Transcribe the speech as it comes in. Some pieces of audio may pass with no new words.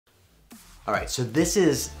All right, so this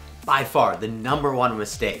is by far the #1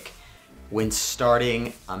 mistake when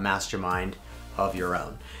starting a mastermind of your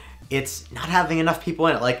own. It's not having enough people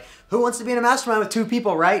in it. Like, who wants to be in a mastermind with 2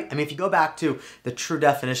 people, right? I mean, if you go back to the true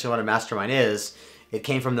definition of what a mastermind is, it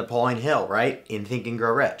came from Napoleon Hill, right? In Think and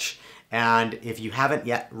Grow Rich. And if you haven't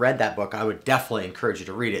yet read that book, I would definitely encourage you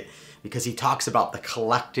to read it, because he talks about the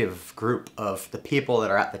collective group of the people that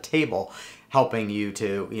are at the table helping you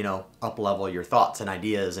to, you know, up-level your thoughts and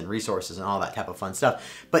ideas and resources and all that type of fun stuff.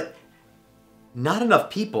 But not enough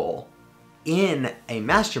people in a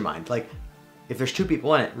mastermind. Like, if there's 2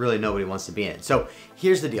 people in it, really nobody wants to be in it. So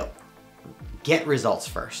here's the deal. Get results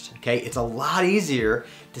first, okay? It's a lot easier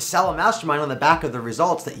to sell a mastermind on the back of the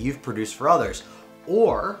results that you've produced for others.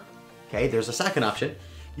 Or, okay, there's a second option.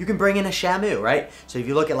 You can bring in a Shamu, right? So if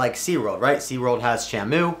you look at like SeaWorld, right? SeaWorld has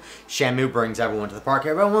Shamu. Shamu brings everyone to the park.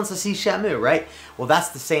 Everyone wants to see Shamu, right? Well, that's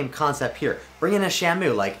the same concept here. Bring in a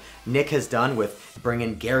Shamu like Nick has done with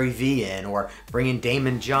bringing Gary Vee in, or bringing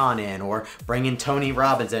Damon John in, or bringing Tony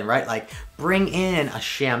Robbins in, right? Like, bring in a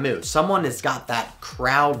Shamu. Someone has got that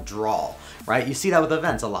crowd draw, right? You see that with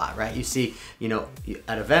events a lot, right? You see, you know,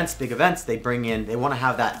 at events, big events, they bring in, they want to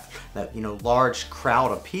have that you know, large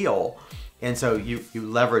crowd appeal. And so you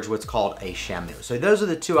leverage what's called a Shamu. So those are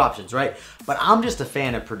the 2 options, right? But I'm just a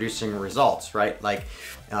fan of producing results, right? Like,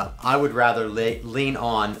 I would rather lean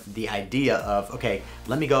on the idea of, okay,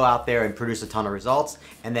 let me go out there and produce a ton of results,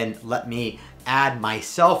 and then let me add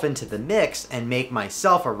myself into the mix and make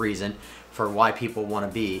myself a reason for why people want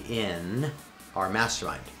to be in our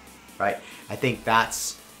mastermind, right? I think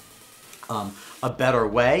that's a better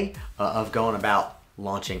way of going about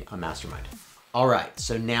launching a mastermind. All right,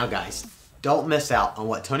 so now guys, don't miss out on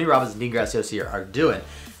what Tony Robbins and Dean Graziosi are doing.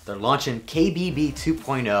 They're launching KBB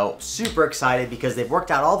 2.0. Super excited because they've worked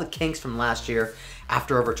out all the kinks from last year.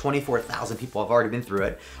 After over 24,000 people have already been through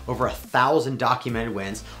it, over 1,000 documented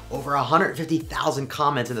wins, over 150,000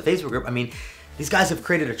 comments in the Facebook group. I mean, these guys have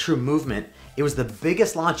created a true movement. It was the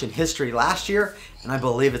biggest launch in history last year, and I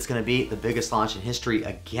believe it's gonna be the biggest launch in history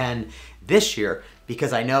again this year,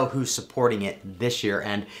 because I know who's supporting it this year,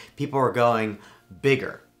 and people are going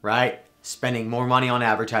bigger, right? Spending more money on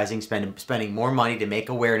advertising, spending more money to make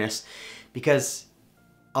awareness, because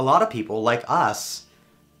a lot of people like us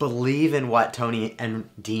believe in what Tony and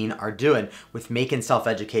Dean are doing with making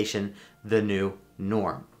self-education the new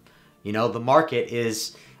norm. You know, the market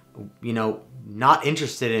is, you know, not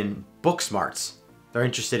interested in book smarts. They're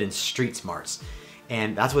interested in street smarts.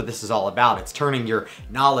 And that's what this is all about. It's turning your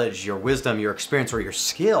knowledge, your wisdom, your experience, or your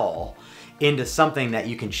skill into something that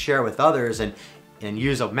you can share with others, and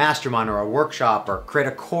use a mastermind or a workshop or create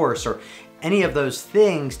a course or any of those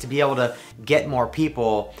things to be able to get more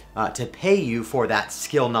people to pay you for that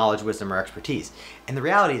skill, knowledge, wisdom, or expertise. And the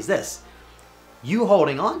reality is this: you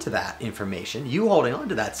holding on to that information, you holding on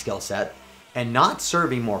to that skill set and not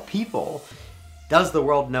serving more people does the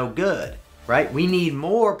world no good, right? We need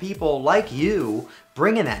more people like you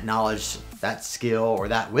bringing that knowledge, that skill, or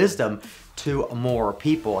that wisdom to more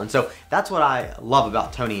people. And so that's what I love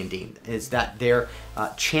about Tony and Dean, is that they're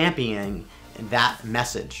championing that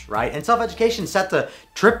message, right? And self-education set to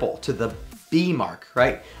triple to the B mark,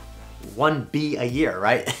 right? 1 B a year,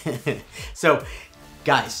 right? So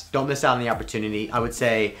guys, don't miss out on the opportunity. I would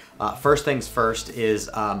say first things first is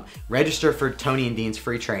register for Tony and Dean's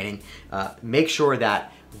free training. Make sure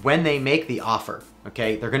that when they make the offer,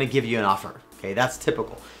 okay, they're gonna give you an offer, okay? That's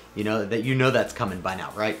typical. You know that's coming by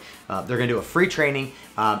now, right? They're gonna do a free training,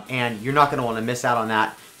 and you're not gonna wanna miss out on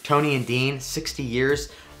that. Tony and Dean, 60 years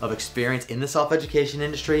of experience in the self-education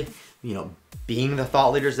industry, you know, being the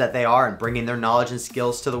thought leaders that they are and bringing their knowledge and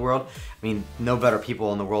skills to the world. I mean, no better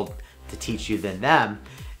people in the world to teach you than them.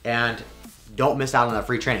 And don't miss out on that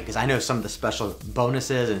free training, because I know some of the special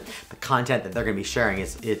bonuses and the content that they're gonna be sharing,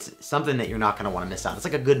 it's something that you're not gonna wanna miss out. It's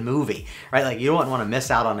like a good movie, right? Like, you don't wanna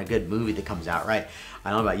miss out on a good movie that comes out, right? I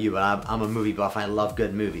don't know about you, but I'm a movie buff. I love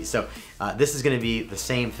good movies. So this is gonna be the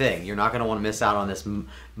same thing. You're not gonna wanna miss out on this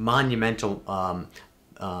monumental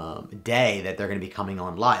day that they're gonna be coming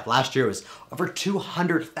on live. Last year was over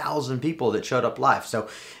 200,000 people that showed up live. So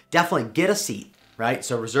definitely get a seat, right?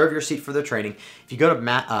 So reserve your seat for the training. If you go to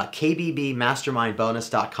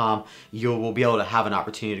kbbmastermindbonus.com, you will be able to have an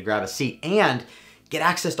opportunity to grab a seat and get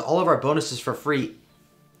access to all of our bonuses for free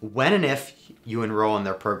when and if you enroll in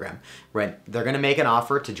their program. Right? They're gonna make an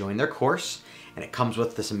offer to join their course, and it comes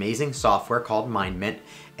with this amazing software called Mindmint,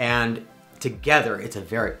 and together it's a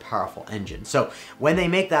very powerful engine. So when they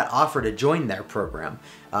make that offer to join their program,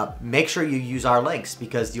 make sure you use our links,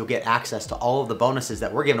 because you'll get access to all of the bonuses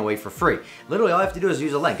that we're giving away for free. Literally all you have to do is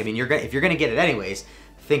use a link. I mean, if you're gonna get it anyways,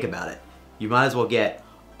 think about it. You might as well get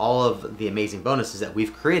all of the amazing bonuses that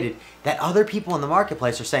we've created that other people in the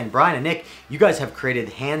marketplace are saying, Bryan and Nick, you guys have created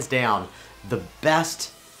hands down the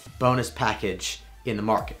best bonus package in the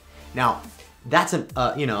market. Now, that's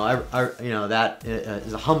that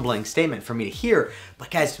is a humbling statement for me to hear.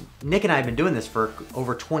 But guys, Nick and I have been doing this for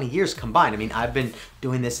over 20 years combined. I mean, I've been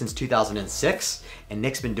doing this since 2006, and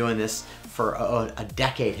Nick's been doing this for a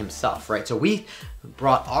decade himself, right? So we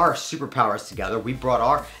brought our superpowers together. We brought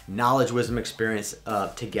our knowledge, wisdom, experience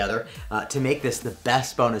together to make this the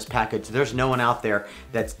best bonus package. There's no one out there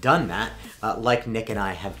that's done that like Nick and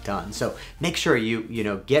I have done. So make sure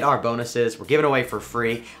you get our bonuses. We're giving away for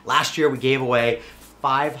free. Last year we gave away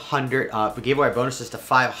 500. We gave away bonuses to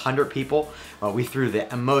 500 people. We threw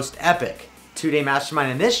the most epic 2-day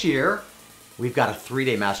mastermind, and this year we've got a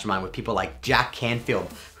 3-day mastermind with people like Jack Canfield,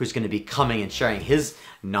 who's going to be coming and sharing his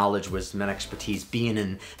knowledge, wisdom, and expertise being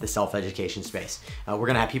in the self-education space. We're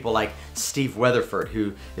going to have people like Steve Weatherford,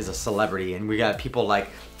 who is a celebrity, and we got people like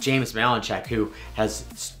James Malinchak, who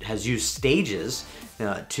has used stages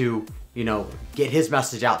to get his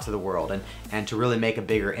message out to the world and to really make a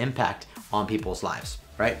bigger impact on people's lives.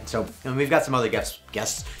 Right? So, and we've got some other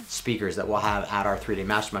guest speakers that we'll have at our 3-day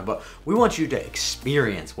mastermind, but we want you to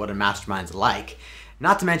experience what a mastermind's like.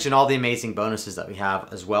 Not to mention all the amazing bonuses that we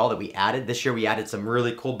have as well that we added. This year we added some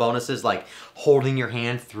really cool bonuses like holding your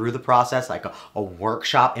hand through the process, like a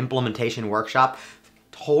workshop, implementation workshop,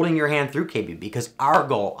 holding your hand through KBB, because our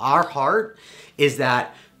goal, our heart is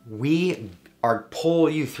that we pull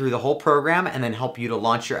you through the whole program and then help you to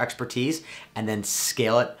launch your expertise and then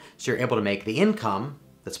scale it so you're able to make the income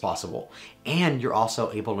that's possible, and you're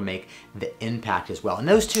also able to make the impact as well. And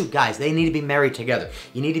those two, guys, they need to be married together.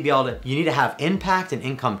 You need to have impact and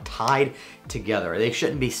income tied together. They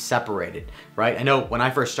shouldn't be separated, right? I know when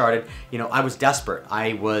I first started, I was desperate.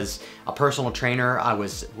 I was a personal trainer. I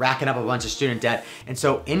was racking up a bunch of student debt, and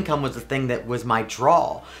so income was the thing that was my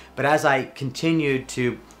draw. But as I continued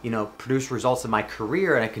to, produce results in my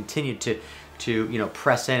career, and I continued to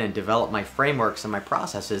press in and develop my frameworks and my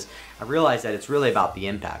processes, I realized that it's really about the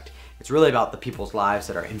impact. It's really about the people's lives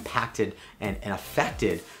that are impacted and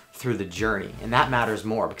affected through the journey. And that matters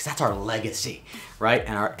more because that's our legacy, right?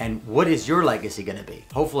 And what is your legacy gonna be?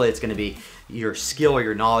 Hopefully it's gonna be your skill or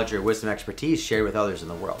your knowledge or wisdom, expertise shared with others in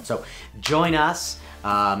the world. So join us.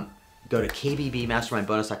 Go to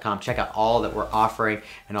kbbmastermindbonus.com, check out all that we're offering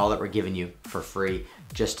and all that we're giving you for free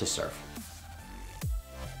just to serve.